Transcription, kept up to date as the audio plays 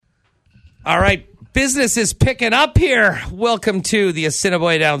All right, business is picking up here. Welcome to the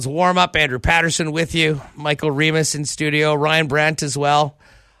Assiniboia Downs Warmup. Andrew Patterson with you. Michael Remis in studio. Ryan Brandt as well.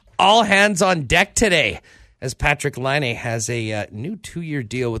 All hands on deck today as Patrik Laine has a new 2-year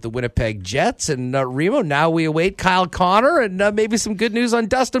deal with the Winnipeg Jets. And Remo, now we await Kyle Connor and maybe some good news on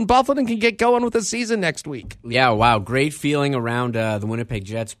Dustin Byfuglien and can get going with the season next week. Yeah, wow. Great feeling around the Winnipeg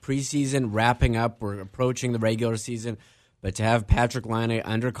Jets. Preseason wrapping up. We're approaching the regular season. But to have Patrik Laine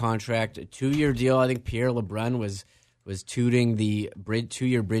under contract, a 2-year deal, I think Pierre LeBrun was tooting the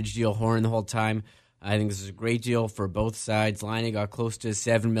 2-year bridge deal horn the whole time. I think this is a great deal for both sides. Laine got close to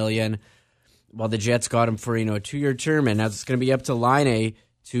 $7 million, while the Jets got him for a 2-year term, and now it's going to be up to Laine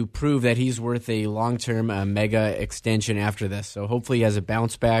to prove that he's worth a long-term mega extension after this. So hopefully he has a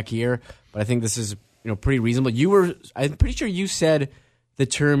bounce back year. But I think this is pretty reasonable. I'm pretty sure you said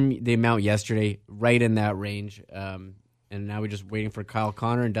the amount yesterday, right in that range. And now we're just waiting for Kyle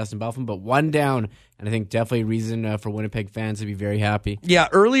Connor and Dustin Byfuglien, but one down, and I think definitely a reason for Winnipeg fans to be very happy. Yeah,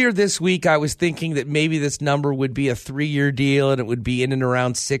 earlier this week I was thinking that maybe this number would be a 3-year deal and it would be in and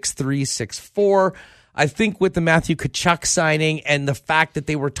around 6.3, 6.4. I think with the Matthew Tkachuk signing and the fact that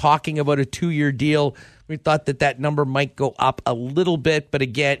they were talking about a 2-year deal, we thought that number might go up a little bit, but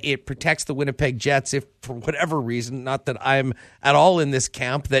again, it protects the Winnipeg Jets if for whatever reason, not that I'm at all in this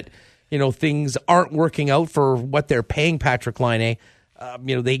camp, that things aren't working out for what they're paying Patrik Laine.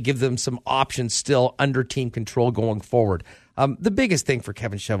 They give them some options still under team control going forward. The biggest thing for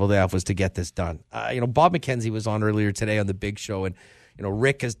Kevin Cheveldayoff was to get this done. Bob McKenzie was on earlier today on the Big Show, and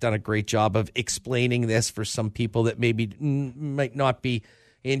Rick has done a great job of explaining this for some people that maybe might not be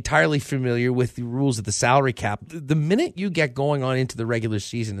entirely familiar with the rules of the salary cap. The minute you get going on into the regular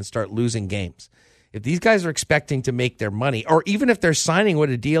season and start losing games, if these guys are expecting to make their money, or even if they're signing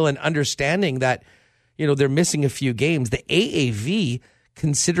with a deal and understanding that, they're missing a few games, the AAV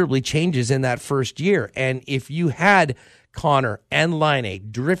considerably changes in that first year. And if you had Connor and Laine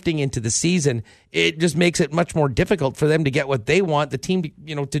drifting into the season, it just makes it much more difficult for them to get what they want, the team,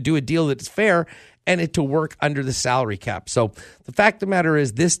 to do a deal that's fair and it to work under the salary cap. So the fact of the matter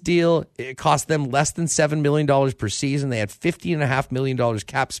is this deal, it cost them less than $7 million per season. They had $15.5 million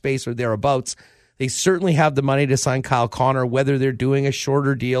cap space or thereabouts. They certainly have the money to sign Kyle Connor, whether they're doing a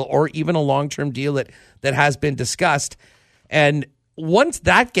shorter deal or even a long-term deal that has been discussed. And once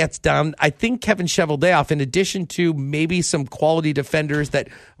that gets done, I think Kevin Cheveldayoff, in addition to maybe some quality defenders that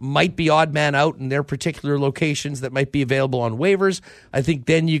might be odd man out in their particular locations that might be available on waivers, I think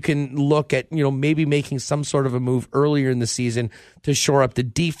then you can look at, maybe making some sort of a move earlier in the season to shore up the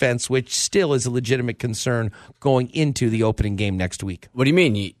defense, which still is a legitimate concern going into the opening game next week. What do you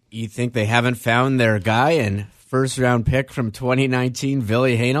mean? You think they haven't found their guy and first-round pick from 2019, Ville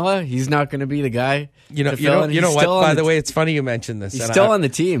Heinola? He's not going to be the guy. You know what? By the way, it's funny you mentioned this. He's still on the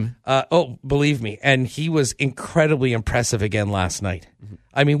team. Believe me. And he was incredibly impressive again last night. Mm-hmm.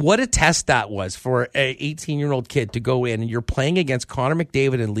 I mean, what a test that was for an 18-year-old kid to go in, and you're playing against Connor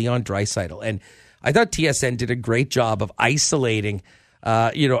McDavid and Leon Draisaitl. And I thought TSN did a great job of isolating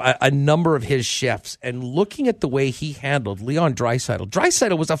a number of his shifts and looking at the way he handled Leon Draisaitl.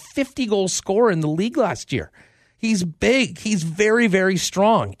 Draisaitl was a 50-goal scorer in the league last year. He's big. He's very, very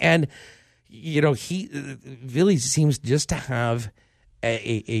strong. And, Ville seems just to have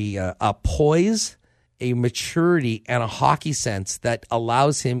a poise, a maturity, and a hockey sense that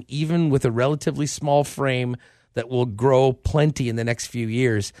allows him, even with a relatively small frame that will grow plenty in the next few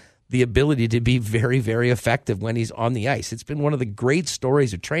years, the ability to be very, very effective when he's on the ice. It's been one of the great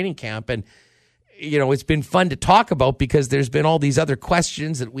stories of training camp, and it's been fun to talk about because there's been all these other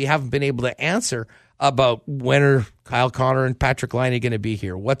questions that we haven't been able to answer about when are Kyle Connor and Patrik Laine going to be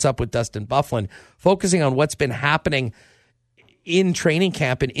here? What's up with Dustin Byfuglien? Focusing on what's been happening in training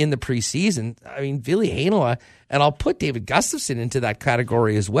camp and in the preseason. I mean, Ville Heinola, and I'll put David Gustafsson into that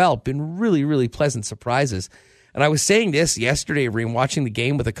category as well, been really, really pleasant surprises. And I was saying this yesterday, Reem, watching the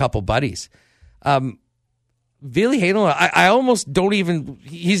game with a couple buddies. Ville Heinola, I almost don't even.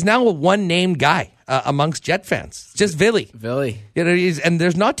 He's now a one-name guy amongst Jet fans. It's just Ville. And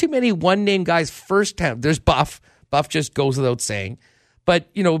there's not too many one-name guys first time. There's Buff. Buff just goes without saying.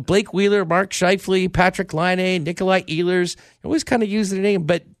 But, Blake Wheeler, Mark Scheifele, Patrik Laine, Nikolai Ehlers, always kind of use their name.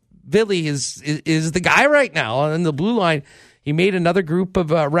 But Ville is the guy right now on the blue line. He made another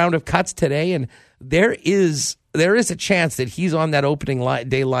round of cuts today, and there is a chance that he's on that opening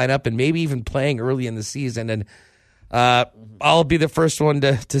day lineup and maybe even playing early in the season. And I'll be the first one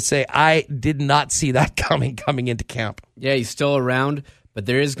to say I did not see that coming into camp. Yeah, he's still around, but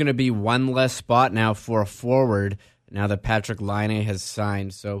there is going to be one less spot now for a forward now that Patrik Laine has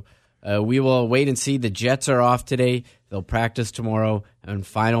signed. So we will wait and see. The Jets are off today. They'll practice tomorrow and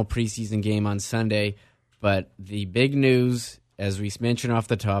final preseason game on Sunday. But the big news, as we mentioned off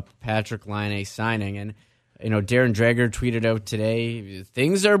the top, Patrik Laine signing. And, Darren Dreger tweeted out today,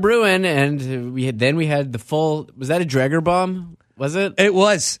 things are brewing. And we had the full, was that a Dreger bomb? Was it? It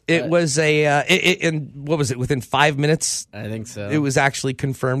was. It was and what was it? Within 5 minutes, I think so. It was actually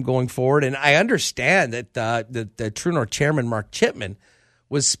confirmed going forward. And I understand that the True North chairman, Mark Chipman,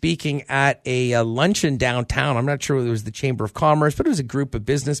 was speaking at a luncheon downtown. I'm not sure whether it was the Chamber of Commerce, but it was a group of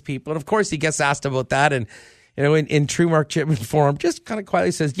business people. And of course, he gets asked about that. And in true Mark Chipman form, just kind of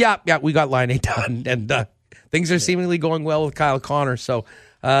quietly says, "Yeah, we got Laine done, and things are seemingly going well with Kyle Connor." So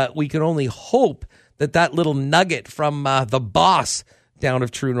we can only hope that little nugget from the boss down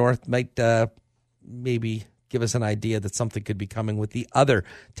of True North might maybe give us an idea that something could be coming with the other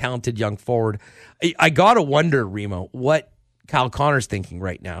talented young forward. I got to wonder, Remo, what Kyle Connor's thinking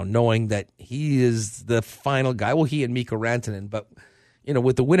right now, knowing that he is the final guy. Well, he and Mikko Rantanen, but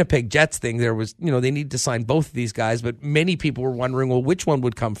with the Winnipeg Jets thing, there was, they need to sign both of these guys, but many people were wondering, well, which one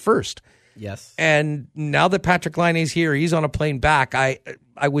would come first? Yes. And now that Patrik Laine is here, he's on a plane back. I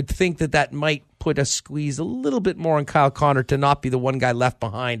would think that might put a squeeze a little bit more on Kyle Connor to not be the one guy left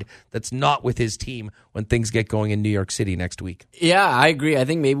behind that's not with his team when things get going in New York City next week. Yeah, I agree. I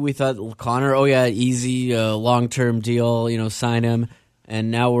think maybe we thought Connor, easy, long-term deal, sign him.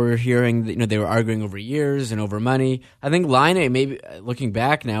 And now we're hearing that, they were arguing over years and over money. I think Laine, maybe looking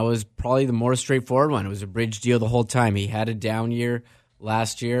back now, was probably the more straightforward one. It was a bridge deal the whole time. He had a down year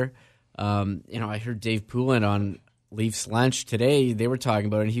last year. I heard Dave Poulin on Leafs Lunch today. They were talking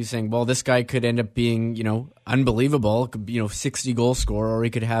about it, and he was saying, well, this guy could end up being, unbelievable, could be, 60 goal scorer, or he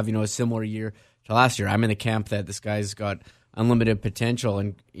could have, a similar year to last year. I'm in the camp that this guy's got unlimited potential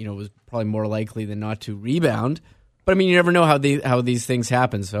and, was probably more likely than not to rebound. But, you never know how these things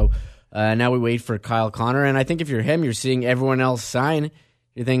happen. So now we wait for Kyle Connor, and I think if you're him, you're seeing everyone else sign.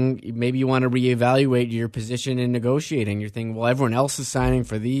 You think maybe you want to reevaluate your position in negotiating. You're thinking, well, everyone else is signing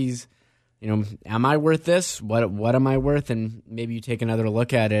for these. Am I worth this? What am I worth? And maybe you take another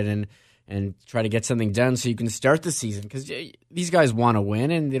look at it and try to get something done so you can start the season. Because these guys want to win,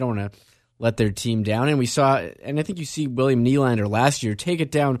 and they don't want to let their team down. And we saw, and I think you see William Nylander last year take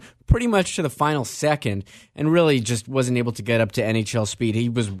it down pretty much to the final second and really just wasn't able to get up to NHL speed. He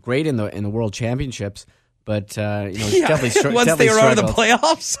was great in the World Championships, but definitely once they were out of the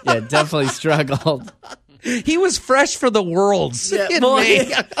playoffs. Yeah, definitely struggled. He was fresh for the Worlds in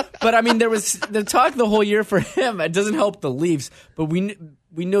May. But, there was the talk the whole year for him. It doesn't help the Leafs, but we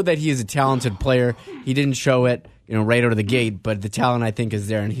know that he is a talented player. He didn't show it, right out of the gate, but the talent, I think, is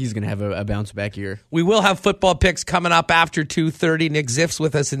there, and he's going to have a bounce-back year. We will have football picks coming up after 2:30. Nick Zif's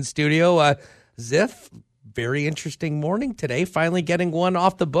with us in studio. Zif, very interesting morning today, finally getting one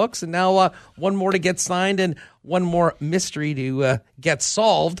off the books, and now one more to get signed and one more mystery to get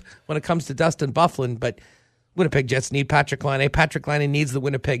solved when it comes to Dustin Byfuglien. But Winnipeg Jets need Patrik Laine. Patrik Laine needs the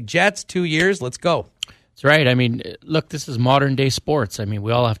Winnipeg Jets. 2 years. Let's go. That's right. Look, this is modern-day sports.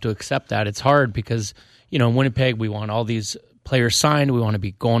 We all have to accept that. It's hard because, in Winnipeg, we want all these players signed. We want to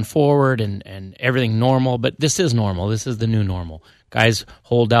be going forward and everything normal. But this is normal. This is the new normal. Guys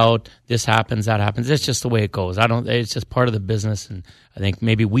hold out. This happens, that happens. It's just the way it goes. It's just part of the business, and I think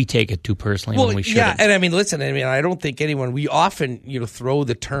maybe we take it too personally when we shouldn't. Yeah, and listen, I don't think anyone, we often, throw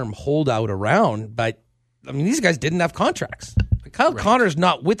the term holdout around, but these guys didn't have contracts. Kyle Connor's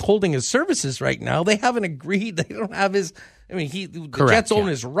not withholding his services right now. They haven't agreed. They don't have his. The Jets own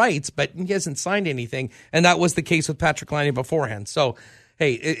his rights, but he hasn't signed anything, and that was the case with Patrik Laine beforehand. So,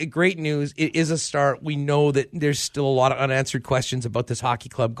 hey, great news. It is a start. We know that there's still a lot of unanswered questions about this hockey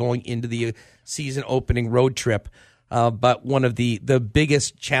club going into the season opening road trip. But one of the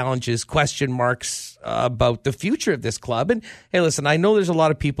biggest challenges, question marks about the future of this club. And hey, listen, I know there's a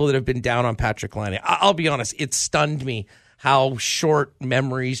lot of people that have been down on Patrik Laine. I'll be honest, it stunned me how short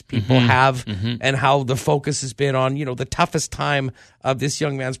memories people have and how the focus has been on, the toughest time of this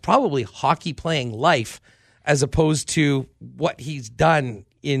young man's probably hockey playing life as opposed to what he's done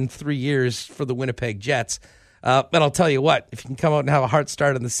in 3 years for the Winnipeg Jets. But I'll tell you what, if you can come out and have a hard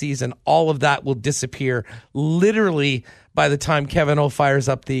start in the season, all of that will disappear literally by the time Kevin O fires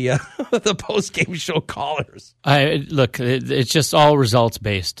up the the post-game show callers. Look, it's just all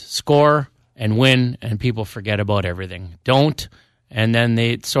results-based. Score and win, and people forget about everything. Don't, and then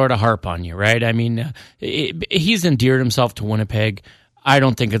they sort of harp on you, right? He's endeared himself to Winnipeg. I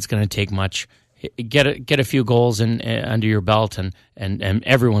don't think it's going to take much. Get a few goals under your belt, and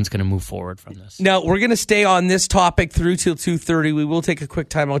everyone's going to move forward from this. Now, we're going to stay on this topic through till 2:30. We will take a quick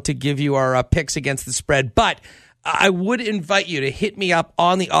timeout to give you our picks against the spread. But I would invite you to hit me up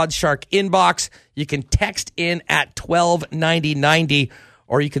on the OddsShark inbox. You can text in at 129090,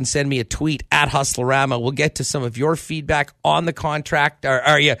 or you can send me a tweet at Hustlerama. We'll get to some of your feedback on the contract.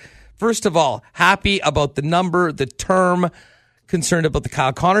 Are you, first of all, happy about the number, the term, concerned about the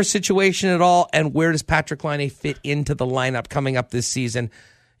Kyle Connor situation at all, and where does Patrik Laine fit into the lineup coming up this season?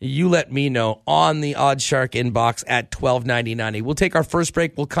 You let me know on the OddsShark inbox at 129090. We'll take our first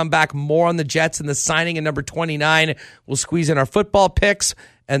break. We'll come back more on the Jets and the signing at number 29. We'll squeeze in our football picks,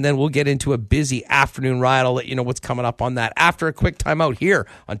 and then we'll get into a busy afternoon ride. I'll let you know what's coming up on that after a quick timeout here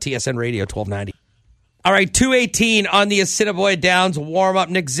on TSN Radio 1290. All right, 2:18 on the Assiniboia Downs warm-up.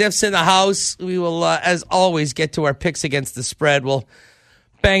 Nick Zif's in the house. We will, as always, get to our picks against the spread. We'll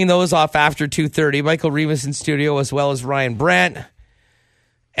bang those off after 2:30. Michael Remis in studio, as well as Ryan Brandt.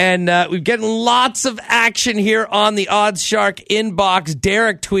 And we're getting lots of action here on the OddsShark inbox.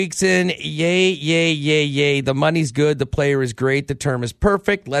 Derek tweaks in, yay, yay, yay, yay. The money's good. The player is great. The term is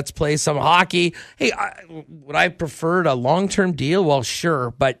perfect. Let's play some hockey. Hey, would I preferred a long-term deal? Well,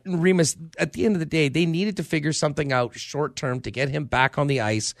 sure. But Remus, at the end of the day, they needed to figure something out short-term to get him back on the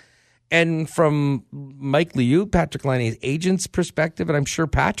ice. And from Mike Liu, Patrik Laine's agent's perspective, and I'm sure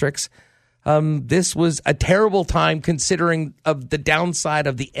Patrick's, this was a terrible time considering of the downside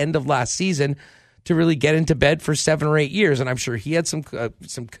of the end of last season to really get into bed for 7 or 8 years. And I'm sure he had some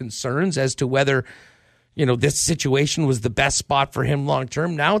concerns as to whether, this situation was the best spot for him long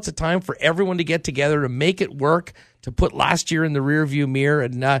term. Now it's a time for everyone to get together to make it work, to put last year in the rearview mirror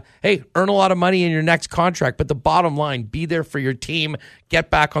and, hey, earn a lot of money in your next contract. But the bottom line, be there for your team,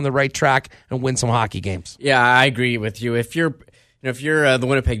 get back on the right track, and win some hockey games. Yeah, I agree with you. If you're the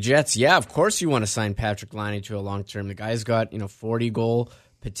Winnipeg Jets, yeah, of course you want to sign Patrik Laine to a long term. The guy's got 40 goal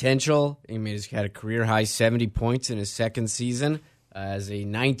potential. He's had a career high 70 points in his second season as a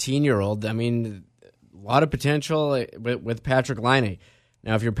 19-year-old. I mean, a lot of potential with Patrik Laine.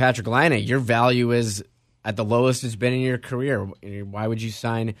 Now, if you're Patrik Laine, your value is at the lowest it's been in your career. Why would you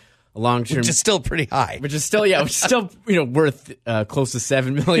sign a long-term, which is still pretty high, which is still worth close to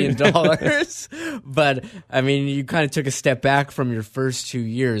 $7 million. But I mean, you kind of took a step back from your first 2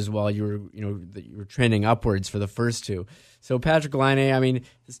 years while you were trending upwards for the first two. So Patrik Laine, I mean,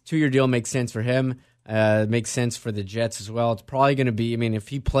 this 2-year deal makes sense for him. Makes sense for the Jets as well. It's probably going to be, if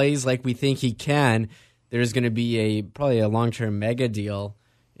he plays like we think he can, there's going to be probably a long-term mega deal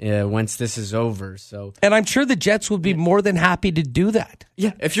once this is over. So, and I'm sure the Jets would be more than happy to do that.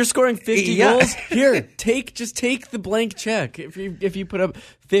 Yeah, if you're scoring 50 goals, here, take the blank check. If you put up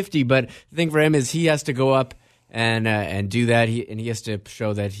 50, but the thing for him is he has to go up and do that. He has to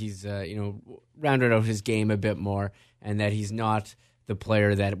show that he's rounded out his game a bit more, and that he's not the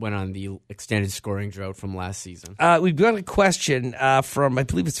player that went on the extended scoring drought from last season. We've got a question from, I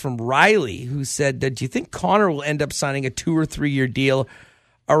believe it's from Riley, who said, do you think Connor will end up signing a 2 or 3 year deal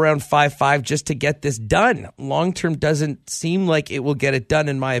around 5.5 just to get this done? Long term doesn't seem like it will get it done,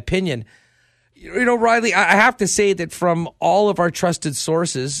 in my opinion. Riley, I have to say that from all of our trusted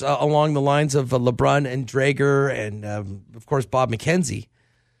sources along the lines of LeBrun and Drager and, of course, Bob McKenzie,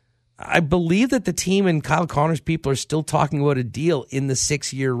 I believe that the team and Kyle Connor's people are still talking about a deal in the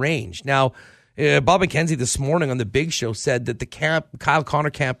 6-year range. Now, Bob McKenzie this morning on the Big Show said that the Kyle Connor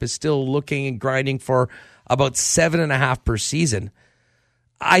camp is still looking and grinding for about 7.5 per season.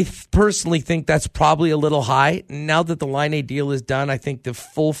 I personally think that's probably a little high. Now that the Laine deal is done, I think the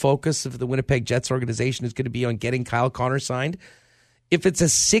full focus of the Winnipeg Jets organization is going to be on getting Kyle Connor signed. If it's a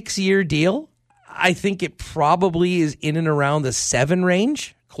 6-year deal, I think it probably is in and around the 7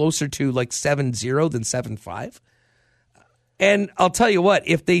 range, closer to like 7.0 than 7.5. And I'll tell you what,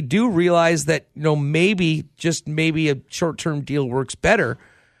 if they do realize that, maybe a short-term deal works better,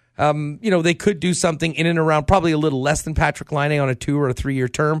 they could do something in and around probably a little less than Patrik Laine on a 2 or a 3 year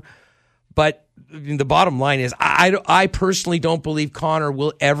term. But the bottom line is I personally don't believe Connor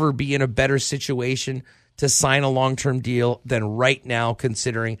will ever be in a better situation to sign a long-term deal than right now,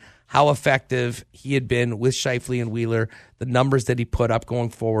 considering how effective he had been with Scheifele and Wheeler, the numbers that he put up going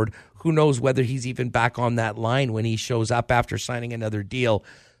forward. Who knows whether he's even back on that line when he shows up after signing another deal.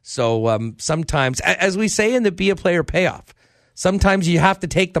 So sometimes, as we say in the Be a Player payoff, sometimes you have to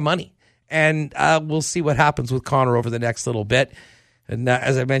take the money. And we'll see what happens with Connor over the next little bit. And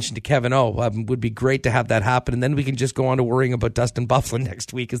as I mentioned to Kevin would be great to have that happen. And then we can just go on to worrying about Dustin Byfuglien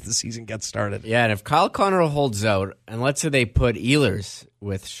next week as the season gets started. Yeah, and if Kyle Connor holds out, and let's say they put Ehlers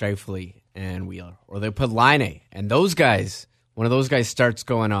with Scheifele and Wheeler, or they put Laine, and those guys, one of those guys starts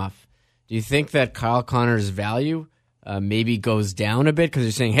going off, do you think that Kyle Connor's value maybe goes down a bit because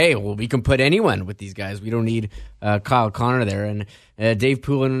they're saying, hey, well, we can put anyone with these guys. We don't need Kyle Connor there. And Dave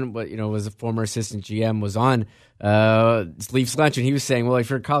Poulin, was a former assistant GM, was on Leafs Lunch, and he was saying, well, if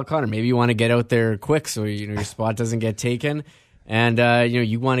you're Kyle Connor, maybe you want to get out there quick so your spot doesn't get taken. And,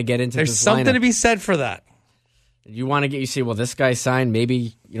 you want to get into There's this something lineup. to be said for that. You want to you say, well, this guy signed,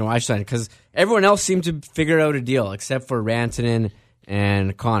 maybe, I should sign. Because everyone else seemed to figure out a deal except for Rantanen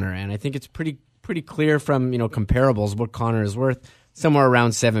and Connor. And I think it's pretty clear from, comparables what Connor is worth, somewhere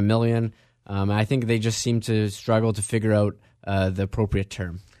around $7 million. I think they just seem to struggle to figure out the appropriate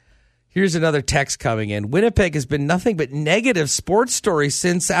term. Here's another text coming in. Winnipeg has been nothing but negative sports stories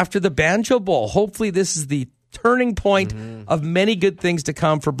since after the Banjo Bowl. Hopefully this is the turning point of many good things to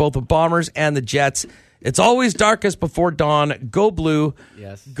come for both the Bombers and the Jets. It's always darkest before dawn. Go Blue.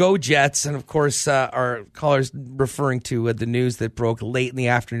 Yes. Go Jets. And, of course, our caller's referring to the news that broke late in the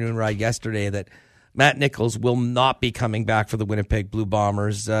afternoon ride yesterday that Matt Nichols will not be coming back for the Winnipeg Blue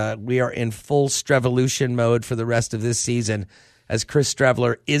Bombers. We are in full Strevolution mode for the rest of this season, as Chris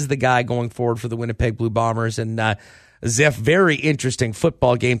Streveler is the guy going forward for the Winnipeg Blue Bombers. And Zif, very interesting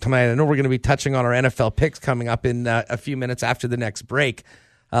football game tonight. I know we're going to be touching on our NFL picks coming up in a few minutes after the next break.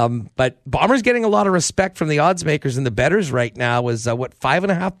 But Bombers getting a lot of respect from the odds makers and the bettors right now. Is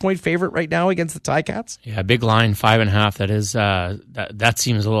 5.5 point favorite right now against the Ticats? Yeah, big line, 5.5. That is that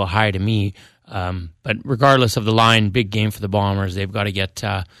seems a little high to me. But regardless of the line, big game for the Bombers. They've got to get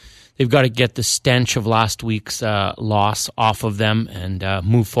the stench of last week's loss off of them and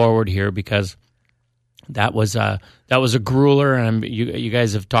move forward here, because that was a grueler, and you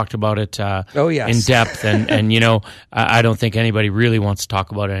guys have talked about it in depth, and I don't think anybody really wants to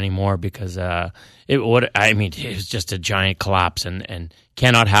talk about it anymore, because it was just a giant collapse and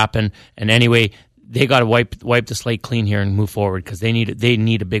cannot happen. And anyway, they got to wipe the slate clean here and move forward, because they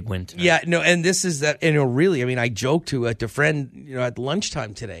need a big win tonight. Yeah, no, and this is that. Really, I joked to a friend at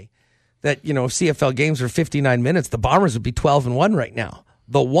lunchtime today that if CFL games were 59 minutes, the Bombers would be 12-1 right now.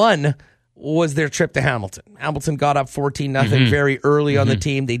 The one was their trip to Hamilton. Hamilton got up 14-0 very early on the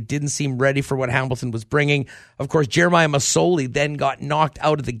team. They didn't seem ready for what Hamilton was bringing. Of course, Jeremiah Masoli then got knocked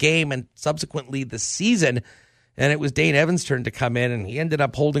out of the game and subsequently the season, and it was Dane Evans' turn to come in, and he ended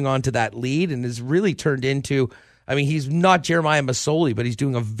up holding on to that lead and has really turned into, he's not Jeremiah Masoli, but he's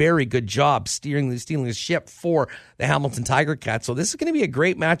doing a very good job steering the ship for the Hamilton Tiger Cats. So this is going to be a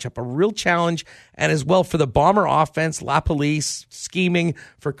great matchup, a real challenge, and as well for the Bomber offense, La Police, scheming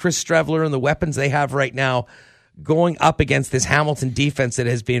for Chris Streveler and the weapons they have right now, going up against this Hamilton defense that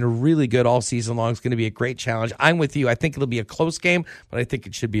has been really good all season long. It's going to be a great challenge. I'm with you. I think it'll be a close game, but I think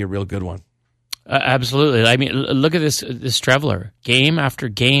it should be a real good one. Absolutely. Look at this Streveler. Game after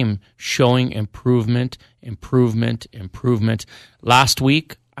game showing improvement. Last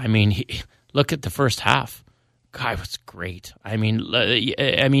week, look at the first half. Guy was great. They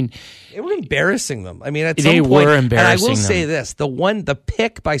were embarrassing them. At some they point, were embarrassing and I will them. say this: the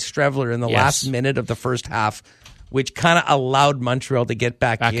pick by Streveler in the last minute of the first half, which kind of allowed Montreal to get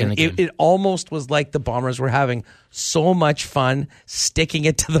back in. the game. It almost was like the Bombers were having so much fun sticking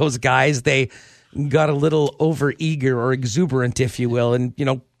it to those guys. They got a little overeager or exuberant, if you will, and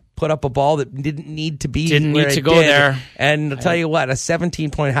put up a ball that didn't need to be there. And I'll tell you what, a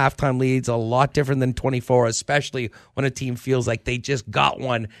 17-point halftime lead is a lot different than 24, especially when a team feels like they just got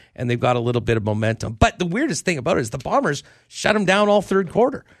one and they've got a little bit of momentum. But the weirdest thing about it is the Bombers shut them down all third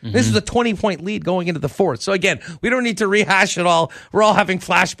quarter. This is a 20-point lead going into the fourth. So again, we don't need to rehash it all. We're all having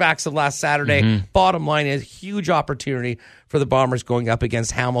flashbacks of last Saturday. Bottom line is huge opportunity for the Bombers going up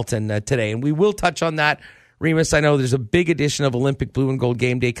against Hamilton today. And we will touch on that. Remis, I know there's a big edition of Olympic Blue and Gold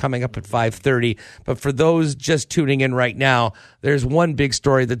Game Day coming up at 5:30, but for those just tuning in right now, there's one big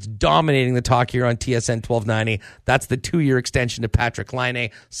story that's dominating the talk here on TSN 1290. That's the 2-year extension to Patrik Laine,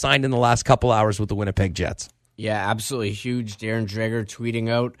 signed in the last couple hours with the Winnipeg Jets. Yeah, absolutely huge. Darren Dreger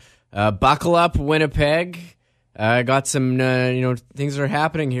tweeting out, buckle up, Winnipeg. Got some, things are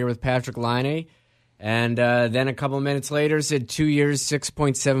happening here with Patrik Laine. And then a couple minutes later said 2 years,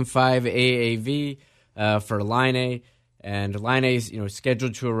 6.75 AAV. For Laine, and Laine is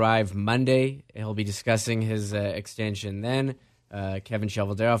scheduled to arrive Monday. He'll be discussing his extension then. Kevin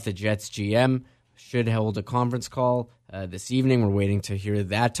Cheveldayoff, the Jets GM, should hold a conference call this evening. We're waiting to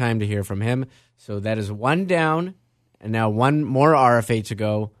hear from him. So that is one down, and now one more RFA to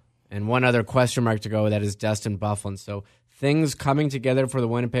go, and one other question mark to go. That is Dustin Byfuglien. So things coming together for the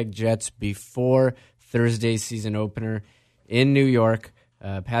Winnipeg Jets before Thursday's season opener in New York.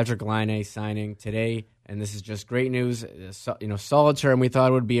 Patrik Laine signing today, and this is just great news. Solid term we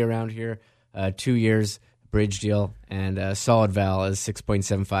thought it would be around here, 2 years. bridge deal, and solid val is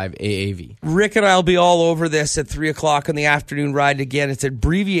 6.75 AAV. Rick and I will be all over this at 3 o'clock in the afternoon ride. Again, it's an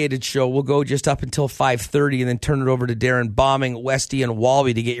abbreviated show. We'll go just up until 5:30 and then turn it over to Darren Bombing, Westy, and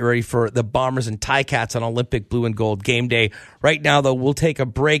Walby to get you ready for the Bombers and Ticats on Olympic Blue and Gold game day. Right now, though, we'll take a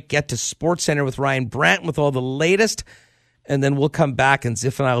break, get to SportsCenter with Ryan Brandt with all the latest, and then we'll come back and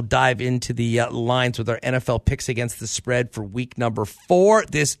Zif and I will dive into the lines with our NFL picks against the spread for week number 4.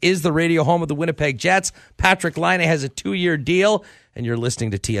 This is the radio home of the Winnipeg Jets. Patrik Laine has a 2-year deal, and you're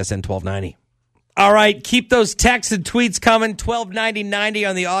listening to TSN 1290. All right, keep those texts and tweets coming. 129090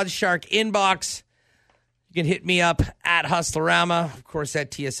 on the Oddshark inbox. You can hit me up at Hustlerama, of course, at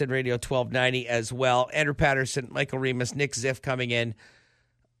TSN Radio 1290 as well. Andrew Patterson, Michael Remis, Nick Zif coming in.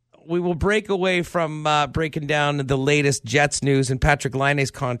 We will break away from breaking down the latest Jets news and Patrik Laine's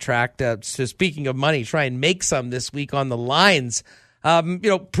contract. So speaking of money, try and make some this week on the lines.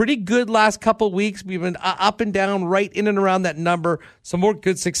 Pretty good last couple weeks. We've been up and down, right in and around that number. Some more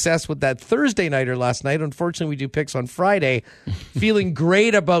good success with that Thursday nighter last night. Unfortunately, we do picks on Friday. Feeling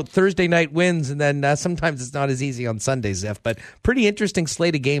great about Thursday night wins, and then sometimes it's not as easy on Sunday, Zif. But pretty interesting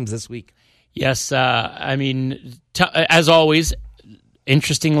slate of games this week. Yes, as always,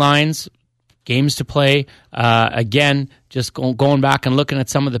 interesting lines, games to play. Again, just going back and looking at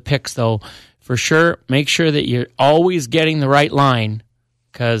some of the picks, though, for sure, make sure that you're always getting the right line,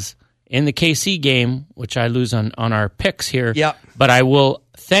 because in the KC game, which I lose on our picks here, but I will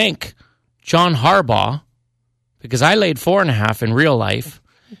thank John Harbaugh, because I laid 4.5 in real life,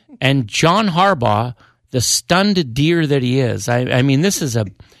 and John Harbaugh, the stunned deer that he is, I mean,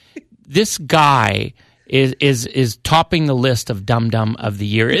 this guy is topping the list of dum-dum of the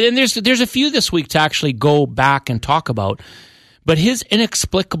year. And there's a few this week to actually go back and talk about. But his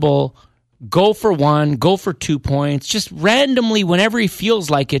inexplicable go for 1, go for 2 points, just randomly, whenever he feels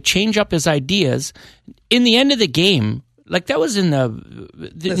like it, change up his ideas. In the end of the game, like that was in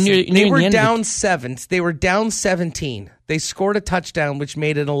they were down 7. They were down 17. They scored a touchdown, which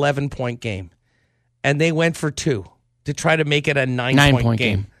made it an 11-point game. And they went for 2 to try to make it a 9-point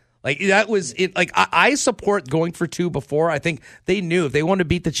game. Like, that was it. Like, I support going for 2 before. I think they knew if they wanted to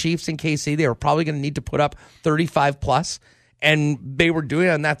beat the Chiefs in KC, they were probably going to need to put up 35+, and they were doing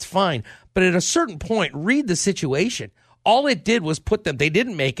it, and that's fine. But at a certain point, read the situation. All it did was put them, they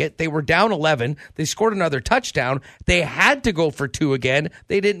didn't make it. They were down 11. They scored another touchdown. They had to go for 2 again.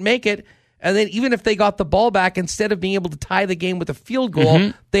 They didn't make it. And then even if they got the ball back, instead of being able to tie the game with a field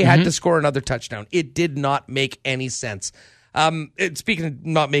goal, they had to score another touchdown. It did not make any sense. Speaking of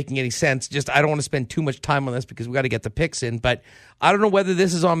not making any sense, just I don't want to spend too much time on this because we got to get the picks in, but I don't know whether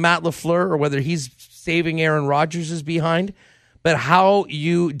this is on Matt LaFleur or whether he's saving Aaron Rodgers' behind, but how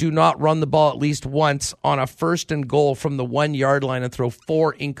you do not run the ball at least once on a 1st and goal from the 1-yard line and throw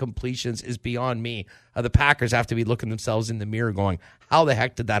 4 incompletions is beyond me. The Packers have to be looking themselves in the mirror going, how the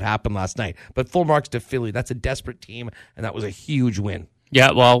heck did that happen last night? But full marks to Philly. That's a desperate team, and that was a huge win.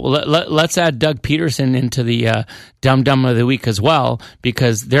 Yeah, well, let's add Doug Peterson into the dum-dum of the week as well,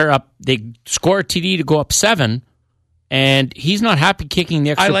 because they're up. They score a TD to go up 7, and he's not happy kicking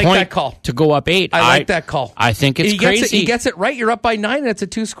the extra point that call. To go up 8. I like that call. I think it's crazy. He gets it right. You're up by 9, and it's a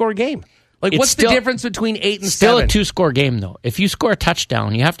 2-score game. Like, what's the difference between 8 and 7? Still a 2-score game, though. If you score a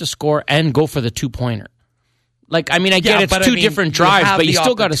touchdown, you have to score and go for the 2-pointer. Like, I mean, I get it's two different drives, but you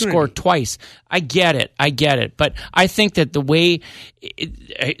still got to score twice. I get it. But I think that the way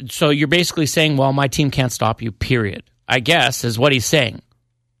so you're basically saying, well, my team can't stop you, period, I guess, is what he's saying.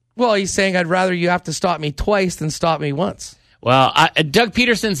 Well, he's saying I'd rather you have to stop me twice than stop me once. Well, Doug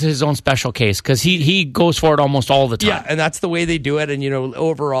Peterson's his own special case because he goes for it almost all the time. Yeah, and that's the way they do it. And,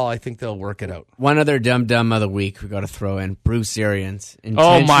 overall, I think they'll work it out. One other dum-dum of the week we got to throw in. Bruce Arians.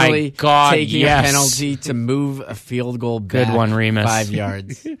 Oh, my God, taking a penalty to move a field goal back. Good one, Remis. 5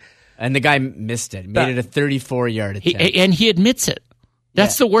 yards. And the guy missed it. Made it a 34-yard attempt. And he admits it.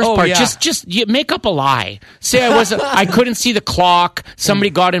 That's the worst part. Yeah. Just you make up a lie. Say I couldn't see the clock. Somebody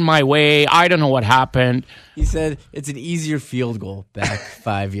got in my way. I don't know what happened. He said it's an easier field goal back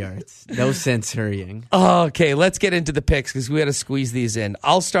 5 yards. No sense hurrying. Okay, let's get into the picks because we got to squeeze these in.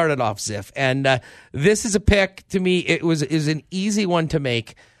 I'll start it off, Zif. And this is a pick, to me, is an easy one to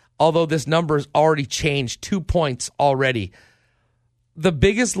make, although this number has already changed 2 points already. The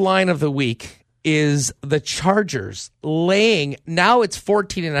biggest line of the week is the Chargers laying. Now it's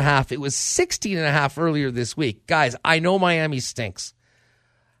 14.5. It was 16.5 earlier this week. Guys, I know Miami stinks.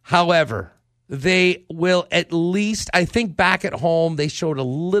 However, they will at least, I think back at home, they showed a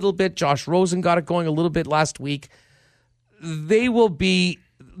little bit. Josh Rosen got it going a little bit last week. They will be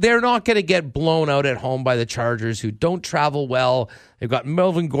they're not going to get blown out at home by the Chargers, who don't travel well. They've got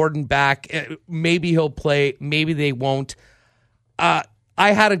Melvin Gordon back. Maybe he'll play. Maybe they won't. I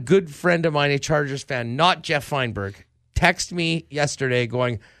had a good friend of mine, a Chargers fan, not Jeff Feinberg, text me yesterday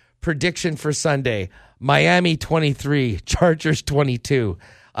going, prediction for Sunday, Miami 23, Chargers 22.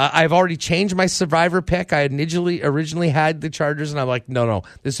 I've already changed my survivor pick. I had originally had the Chargers, and I'm like, no,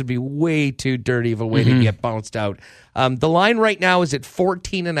 this would be way too dirty of a way to get bounced out. The line right now is at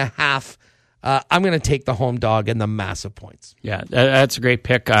 14.5. I'm going to take the home dog and the massive points. Yeah, that's a great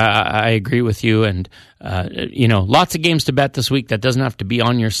pick. I agree with you. And, lots of games to bet this week. That doesn't have to be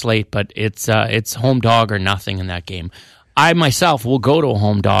on your slate, but it's home dog or nothing in that game. I myself will go to a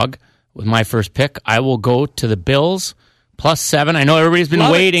home dog with my first pick. I will go to the Bills +7. I know everybody's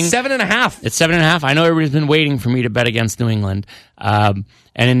been waiting. 7.5. It's 7.5. I know everybody's been waiting for me to bet against New England. And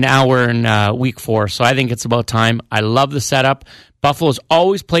now we're in week 4, so I think it's about time. I love the setup. Buffalo's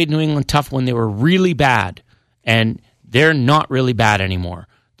always played New England tough when they were really bad, and they're not really bad anymore.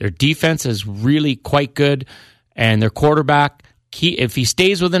 Their defense is really quite good, and their quarterback, if he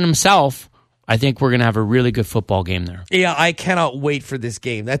stays within himself, I think we're going to have a really good football game there. Yeah, I cannot wait for this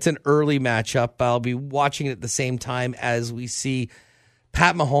game. That's an early matchup. I'll be watching it at the same time as we see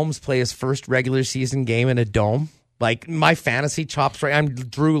Pat Mahomes play his first regular season game in a dome. Like, my fantasy chops right, I'm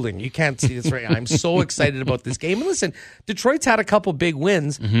drooling. You can't see this right now. I'm so excited about this game. And listen, Detroit's had a couple big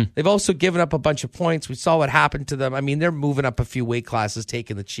wins. They've also given up a bunch of points. We saw what happened to them. I mean, they're moving up a few weight classes,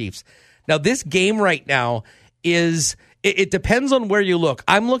 taking the Chiefs. Now, this game right now is... It depends on where you look.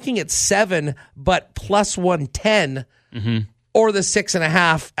 I'm looking at 7, but +110, or the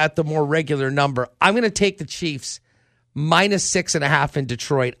 6.5 at the more regular number. I'm going to take the Chiefs -6.5 in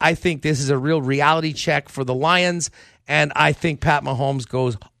Detroit. I think this is a real reality check for the Lions, and I think Pat Mahomes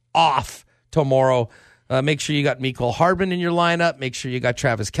goes off tomorrow. Make sure you got Mecole Hardman in your lineup. Make sure you got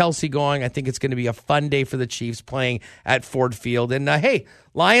Travis Kelce going. I think it's going to be a fun day for the Chiefs playing at Ford Field. And hey,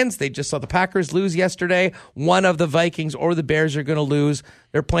 Lions, they just saw the Packers lose yesterday. One of the Vikings or the Bears are going to lose.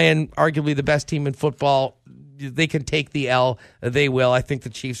 They're playing arguably the best team in football. They can take the L. They will. I think the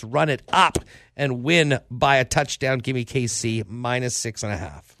Chiefs run it up and win by a touchdown. Give me KC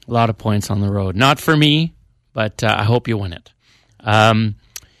 -6.5. A lot of points on the road. Not for me, but I hope you win it.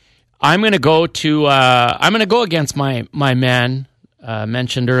 I'm going to go against my man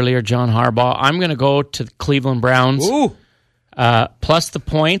mentioned earlier, John Harbaugh. I'm going to go to the Cleveland Browns. Ooh. Plus the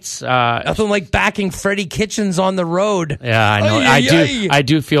points. Nothing like backing Freddie Kitchens on the road. Yeah, I know. I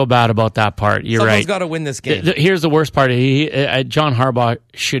do feel bad about that part. You're Someone's right. Got to win this game. Here's the worst part. John Harbaugh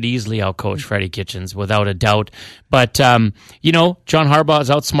should easily outcoach Freddie Kitchens without a doubt. But, John Harbaugh is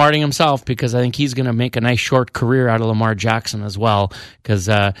outsmarting himself because I think he's going to make a nice short career out of Lamar Jackson as well because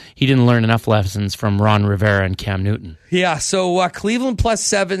he didn't learn enough lessons from Ron Rivera and Cam Newton. Yeah, so Cleveland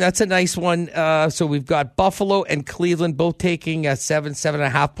 +7, that's a nice one. So we've got Buffalo and Cleveland both taking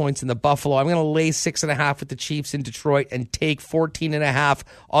 7.5 points in the Buffalo. I'm going to lay 6.5 with the Chiefs in Detroit and take 14.5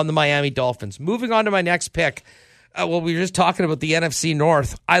 on the Miami Dolphins. Moving on to my next pick. We were just talking about the NFC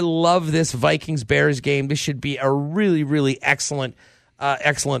North. I love this Vikings-Bears game. This should be a really, really excellent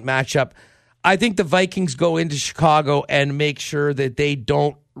matchup. I think the Vikings go into Chicago and make sure that they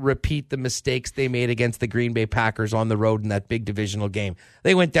don't repeat the mistakes they made against the Green Bay Packers on the road in that big divisional game.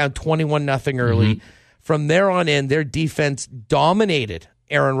 They went down 21-0 early. From there on in, their defense dominated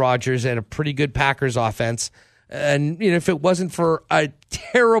Aaron Rodgers and a pretty good Packers offense. And if it wasn't for a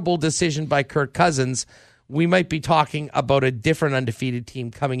terrible decision by Kirk Cousins, we might be talking about a different undefeated team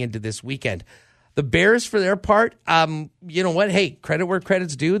coming into this weekend. The Bears, for their part, you know what? Hey, credit where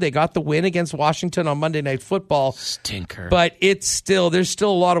credit's due. They got the win against Washington on Monday Night Football. Stinker. But there's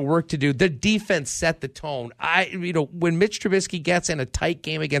still a lot of work to do. The defense set the tone. When Mitch Trubisky gets in a tight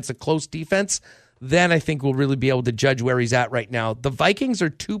game against a close defense, then I think we'll really be able to judge where he's at right now. The Vikings are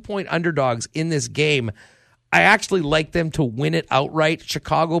 2-point underdogs in this game. I actually like them to win it outright.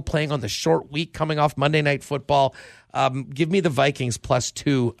 Chicago playing on the short week coming off Monday Night Football. Give me the Vikings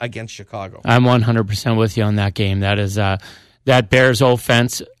 +2 against Chicago. I'm 100% with you on that game. That is that Bears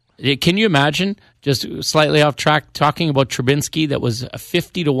offense. Can you imagine, just slightly off track, talking about Trubinsky that was a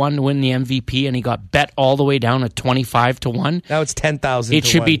 50-1 to win the MVP and he got bet all the way down at 25-1? Now it's 10,000. It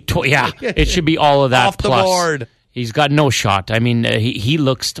should be it should be all of that off plus. The board. He's got no shot. I mean, he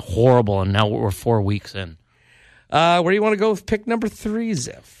looks horrible, and now we're 4 weeks in. Where do you want to go with pick number 3,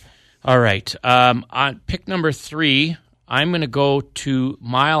 Zif? All right. On pick number 3, I'm going to go to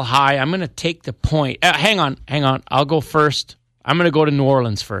Mile High. I'm going to take the point. Hang on. I'll go first. I'm going to go to New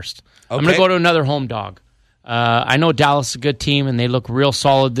Orleans first. Okay. I'm going to go to another home dog. I know Dallas is a good team, and they look real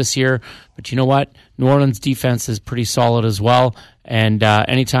solid this year. But you know what? New Orleans defense is pretty solid as well. And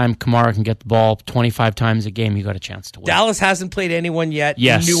anytime Kamara can get the ball 25 times a game, you got a chance to win. Dallas hasn't played anyone yet.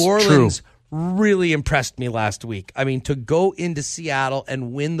 Yes, New Orleans true. really impressed me last week. I mean, to go into Seattle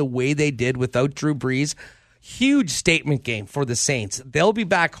and win the way they did without Drew Brees, huge statement game for the Saints. They'll be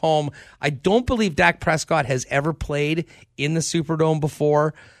back home. I don't believe Dak Prescott has ever played in the Superdome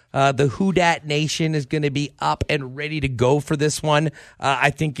before. The Who Dat Nation is going to be up and ready to go for this one. I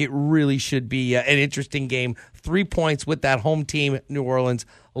think it really should be an interesting game. 3 points with that home team, New Orleans.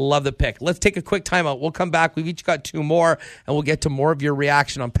 Love the pick. Let's take a quick timeout. We'll come back. We've each got 2 more, and we'll get to more of your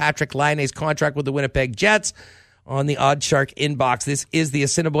reaction on Patrik Laine's contract with the Winnipeg Jets on the Odd Shark inbox. This is the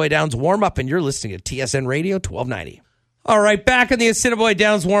Assiniboia Downs Warmup, and you're listening to TSN Radio 1290. All right, back on the Assiniboia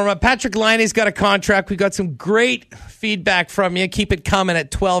Downs Warmup. Patrik Laine's got a contract. We got some great feedback from you. Keep it coming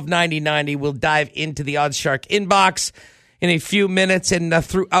at 1290.90. We'll dive into the Odd Shark inbox in a few minutes, and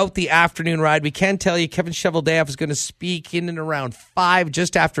throughout the afternoon ride, we can tell you Kevin Cheveldayoff is going to speak in and around 5,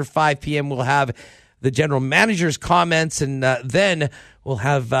 just after 5 p.m. We'll have the general manager's comments, and then we'll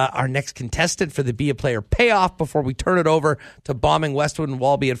have our next contestant for the Be a Player payoff before we turn it over to Bombing Westwood and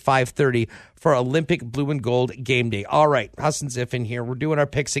Walby at 5:30 for Olympic Blue and Gold game day. All right, Huss and Zif in here. We're doing our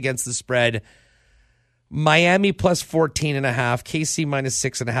picks against the spread. Miami plus 14.5, KC minus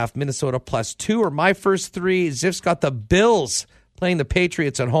 6.5, Minnesota plus 2 are my first 3. Zif's got the Bills playing the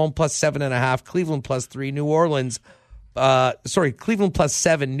Patriots at home plus 7.5, Cleveland plus 3, Cleveland plus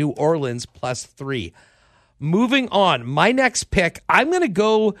 7, New Orleans plus 3. Moving on, my next pick, I'm going to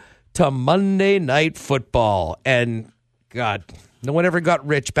go to Monday Night Football. And, God, no one ever got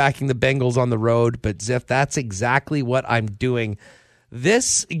rich backing the Bengals on the road, but Zif, that's exactly what I'm doing.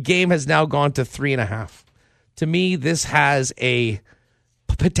 This game has now gone to 3.5. To me, this has a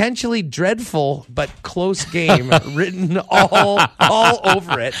potentially dreadful but close game written all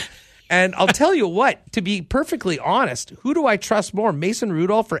over it. And I'll tell you what, to be perfectly honest, who do I trust more, Mason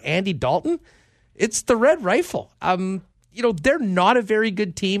Rudolph or Andy Dalton? It's the Red Rifle. They're not a very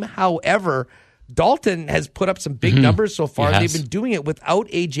good team. However, Dalton has put up some big numbers so far. They've been doing it without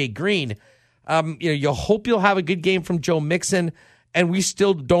A.J. Green. You hope you'll have a good game from Joe Mixon, and we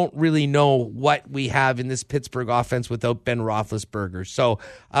still don't really know what we have in this Pittsburgh offense without Ben Roethlisberger. So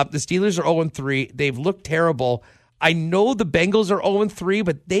the Steelers are 0-3. They've looked terrible. I know the Bengals are 0-3,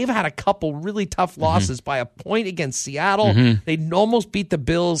 but they've had a couple really tough losses by a point against Seattle. They almost beat the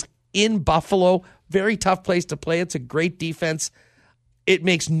Bills in Buffalo. Very tough place to play. It's a great defense. It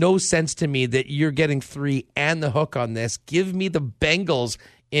makes no sense to me that you're getting 3 and the hook on this. Give me the Bengals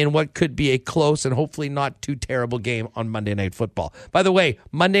in what could be a close and hopefully not too terrible game on Monday Night Football. By the way,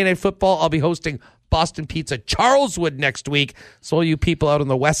 Monday Night Football, I'll be hosting Boston Pizza Charleswood next week. So all you people out on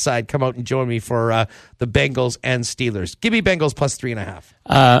the west side, come out and join me for the Bengals and Steelers. Give me Bengals plus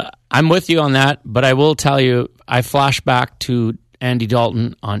 3.5. I'm with you on that, but I will tell you, I flash back to Andy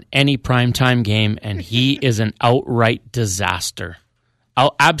Dalton on any primetime game, and he is an outright disaster.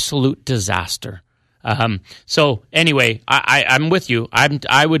 Absolute disaster. So anyway, I'm with you.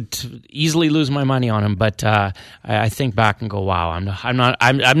 I would easily lose my money on him, but I think back and go, wow, I'm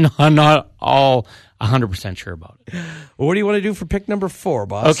not all 100% sure about it. Well, what do you want to do for pick number 4,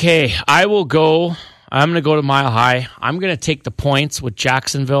 boss? Okay, I'm going to go to Mile High. I'm going to take the points with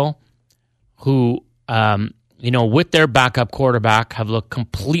Jacksonville, who, with their backup quarterback, have looked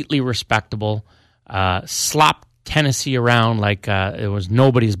completely respectable, slapped Tennessee around like it was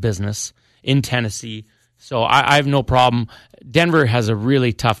nobody's business in Tennessee. So I have no problem. Denver has a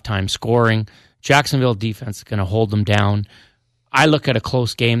really tough time scoring. Jacksonville defense is going to hold them down. I look at a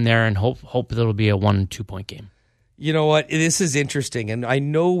close game there and hope that it'll be a 1 and 2 point game. You know what? This is interesting. And I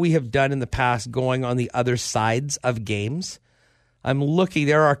know we have done in the past going on the other sides of games. I'm looking.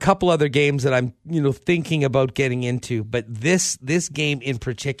 There are a couple other games that I'm, thinking about getting into, but this game in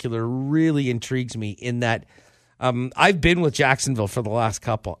particular really intrigues me in that I've been with Jacksonville for the last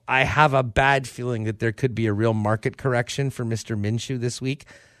couple. I have a bad feeling that there could be a real market correction for Mr. Minshew this week.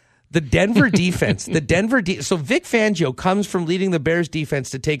 The Denver defense, so Vic Fangio comes from leading the Bears defense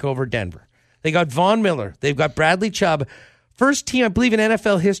to take over Denver. They got Von Miller. They've got Bradley Chubb. First team, I believe, in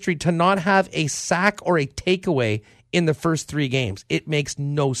NFL history to not have a sack or a takeaway in the first 3 games. It makes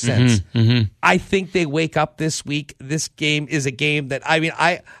no sense. I think they wake up this week. This game is a game that,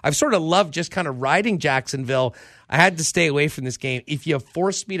 I've sort of loved just kind of riding Jacksonville. I had to stay away from this game. If you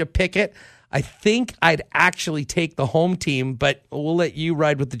forced me to pick it, I think I'd actually take the home team, but we'll let you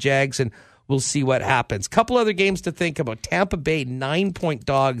ride with the Jags and we'll see what happens. Couple other games to think about. Tampa Bay, 9-point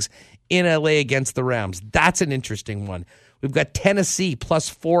dogs in LA against the Rams. That's an interesting one. We've got Tennessee plus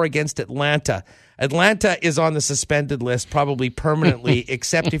 4 against Atlanta. Atlanta is on the suspended list probably permanently,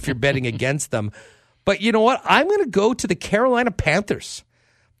 except if you're betting against them. But you know what? I'm going to go to the Carolina Panthers.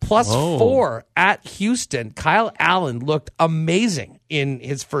 +4 at Houston. Kyle Allen looked amazing in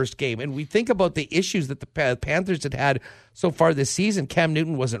his first game. And we think about the issues that the Panthers had so far this season. Cam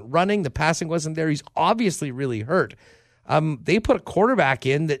Newton wasn't running. The passing wasn't there. He's obviously really hurt. They put a quarterback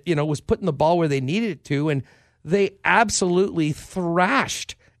in that, was putting the ball where they needed it to, and they absolutely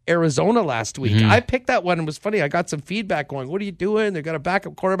thrashed Arizona last week. I picked that one. It was funny. I got some feedback going, what are you doing? They've got a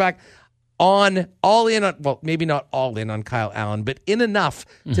backup quarterback. Maybe not all in on Kyle Allen, but in enough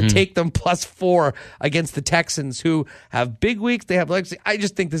to take them +4 against the Texans, who have big weeks. They have legs. I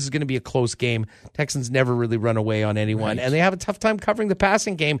just think this is going to be a close game. Texans never really run away on anyone, and they have a tough time covering the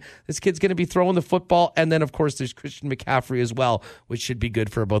passing game. This kid's going to be throwing the football, and then, of course, there's Christian McCaffrey as well, which should be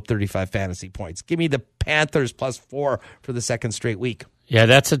good for about 35 fantasy points. Give me the Panthers +4 for the second straight week. Yeah,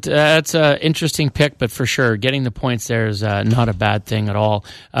 that's a interesting pick, but for sure, getting the points there is not a bad thing at all.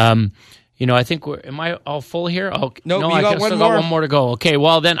 I think am I all full here? No, I got one more to go. Okay,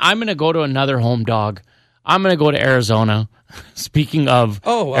 well then I'm going to go to another home dog. I'm going to go to Arizona. Speaking of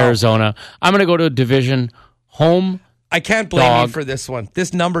Arizona, I'm going to go to a division home. I can't blame you for this one.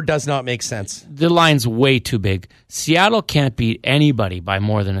 This number does not make sense. The line's way too big. Seattle can't beat anybody by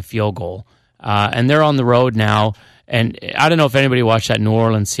more than a field goal, and they're on the road now. And I don't know if anybody watched that New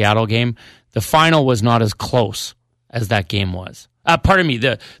Orleans-Seattle game. The final was not as close as that game was. Pardon me,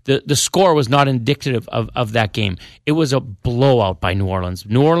 the score was not indicative of that game. It was a blowout by New Orleans.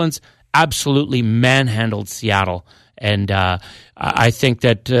 New Orleans absolutely manhandled Seattle. And I think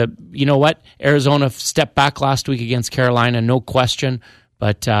that, you know what? Arizona stepped back last week against Carolina, no question.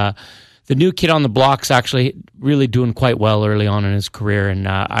 But the new kid on the block's actually really doing quite well early on in his career, and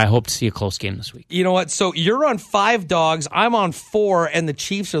I hope to see a close game this week. You know what? So you're on 5 dogs, I'm on 4, and the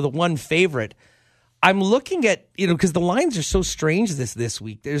Chiefs are the one favorite. I'm looking at, because the lines are so strange this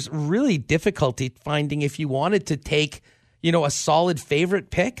week. There's really difficulty finding if you wanted to take, a solid favorite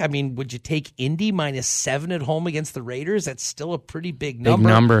pick. I mean, would you take Indy -7 at home against the Raiders? That's still a pretty big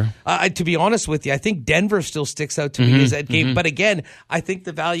number. To be honest with you, I think Denver still sticks out to me as that game. But again, I think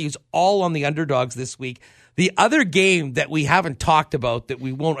the value's all on the underdogs this week. The other game that we haven't talked about that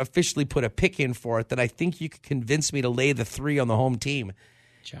we won't officially put a pick in for it, that I think you could convince me to lay the 3 on the home team,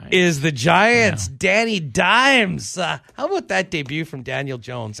 is the Giants. Yeah. Danny Dimes. How about that debut from Daniel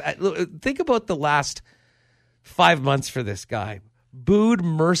Jones? Think about the last 5 months for this guy. Booed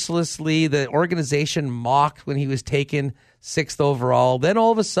mercilessly. The organization mocked when he was taken 6th overall. Then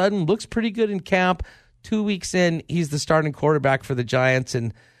all of a sudden looks pretty good in camp. 2 weeks in, he's the starting quarterback for the Giants,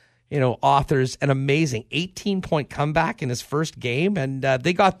 and authors an amazing 18-point comeback in his first game, and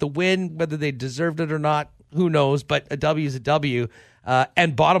they got the win. Whether they deserved it or not, who knows? But a W is a W.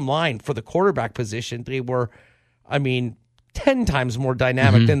 And bottom line, for the quarterback position, they were, 10 times more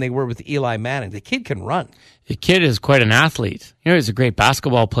dynamic than they were with Eli Manning. The kid can run. The kid is quite an athlete. He's a great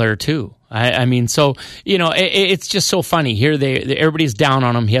basketball player too. It's just so funny. Here, everybody's down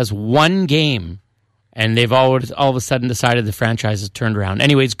on him. He has one game, and they've all of a sudden decided the franchise has turned around.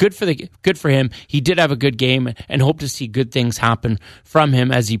 Anyways, good for him. He did have a good game, and hope to see good things happen from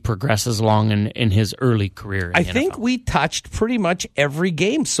him as he progresses along in his early career. I think we touched pretty much every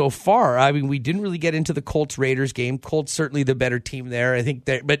game so far. We didn't really get into the Colts-Raiders game. Colts certainly the better team there. I think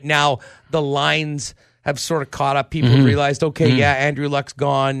but now the lines have sort of caught up. People realized, Andrew Luck's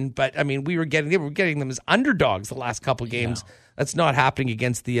gone, but they were getting them as underdogs the last couple games. Yeah. That's not happening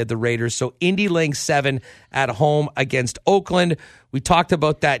against the Raiders. So Indy laying 7 at home against Oakland. We talked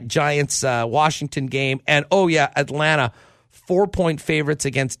about that Giants-Washington game. And, Atlanta, 4-point favorites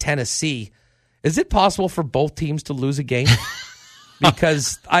against Tennessee. Is it possible for both teams to lose a game?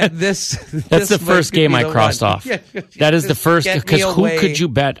 Because that's the first game I crossed off. Yeah, that is the first, because who could you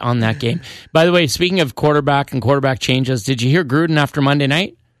bet on that game? By the way, speaking of quarterback and quarterback changes, did you hear Gruden after Monday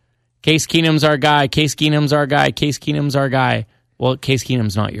night? Case Keenum's our guy. Case Keenum's our guy. Case Keenum's our guy. Well, Case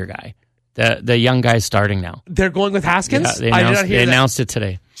Keenum's not your guy. The young guy's starting now. They're going with Haskins? Yeah, they announced it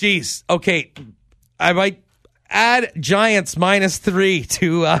today. Jeez. Okay. I might add Giants -3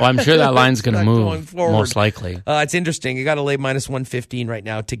 to... I'm sure that line's going to move, most likely. It's interesting. You got to lay -115 right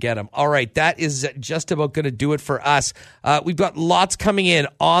now to get them. All right. That is just about going to do it for us. We've got lots coming in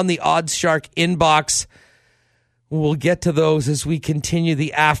on the Odds Shark inbox. We'll get to those as we continue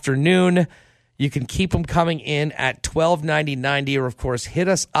the afternoon. You can keep them coming in at 129090, or, of course, hit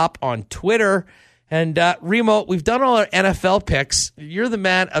us up on Twitter. And, Remo, we've done all our NFL picks. You're the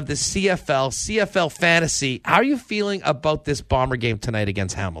man of the CFL Fantasy. How are you feeling about this Bomber game tonight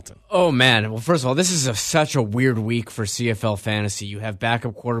against Hamilton? Oh, man. Well, first of all, this is such a weird week for CFL Fantasy. You have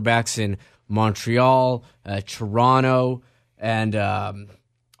backup quarterbacks in Montreal, Toronto, and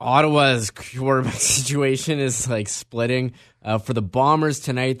Ottawa's quarterback situation is like splitting. For the Bombers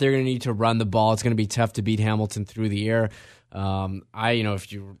tonight, they're going to need to run the ball. It's going to be tough to beat Hamilton through the air.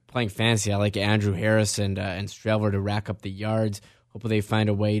 If you're playing fantasy, I like Andrew Harris and Strelver to rack up the yards. Hopefully they find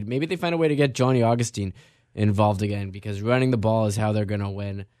a way. Maybe they find a way to get Johnny Augustine involved again, because running the ball is how they're going to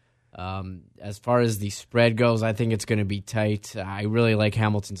win. As far as the spread goes, I think it's going to be tight. I really like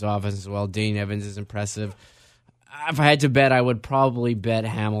Hamilton's offense as well. Dane Evans is impressive. If I had to bet, I would probably bet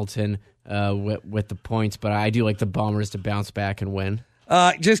Hamilton with the points, but I do like the Bombers to bounce back and win.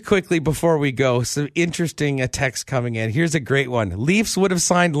 Just quickly before we go, some interesting text coming in. Here's a great one. Leafs would have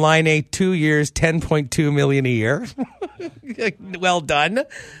signed Laine 2 years, $10.2 million a year. Well done.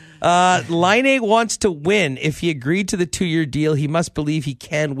 Laine wants to win. If he agreed to the 2-year deal, he must believe he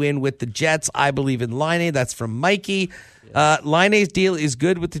can win with the Jets. I believe in Laine. That's from Mikey. Laine's deal is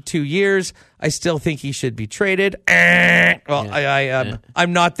good with the 2 years. I still think he should be traded. I'm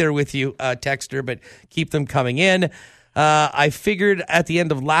not there with you, Texter, but keep them coming in. I figured at the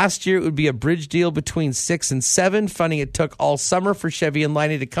end of last year it would be a bridge deal between 6 and 7. Funny it took all summer for Chevy and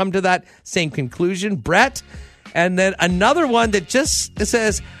Laine to come to that same conclusion. Brett. And then another one that just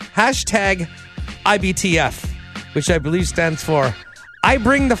says hashtag IBTF, which I believe stands for I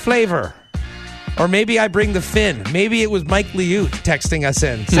bring the flavor. Or maybe I bring the fin. Maybe it was Mike Liut texting us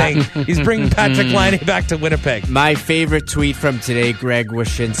in saying he's bringing Patrik Laine back to Winnipeg. My favorite tweet from today, Greg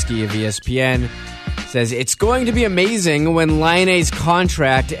Wyshynski of ESPN, says, it's going to be amazing when Laine's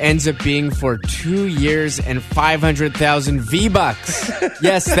contract ends up being for 2 years and 500,000 V-Bucks.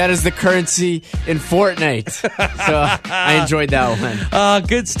 Yes, that is the currency in Fortnite. So I enjoyed that one.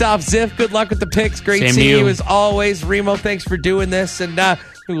 Good stuff, Zif. Good luck with the picks. Great seeing you as always. Remo, thanks for doing this. And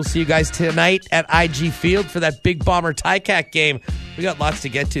we will see you guys tonight at IG Field for that Big Bomber Ticat game. We got lots to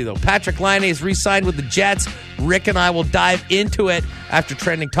get to, though. Patrik Laine is re-signed with the Jets. Rick and I will dive into it after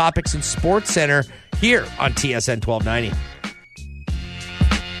Trending Topics in Sports Center here on TSN 1290.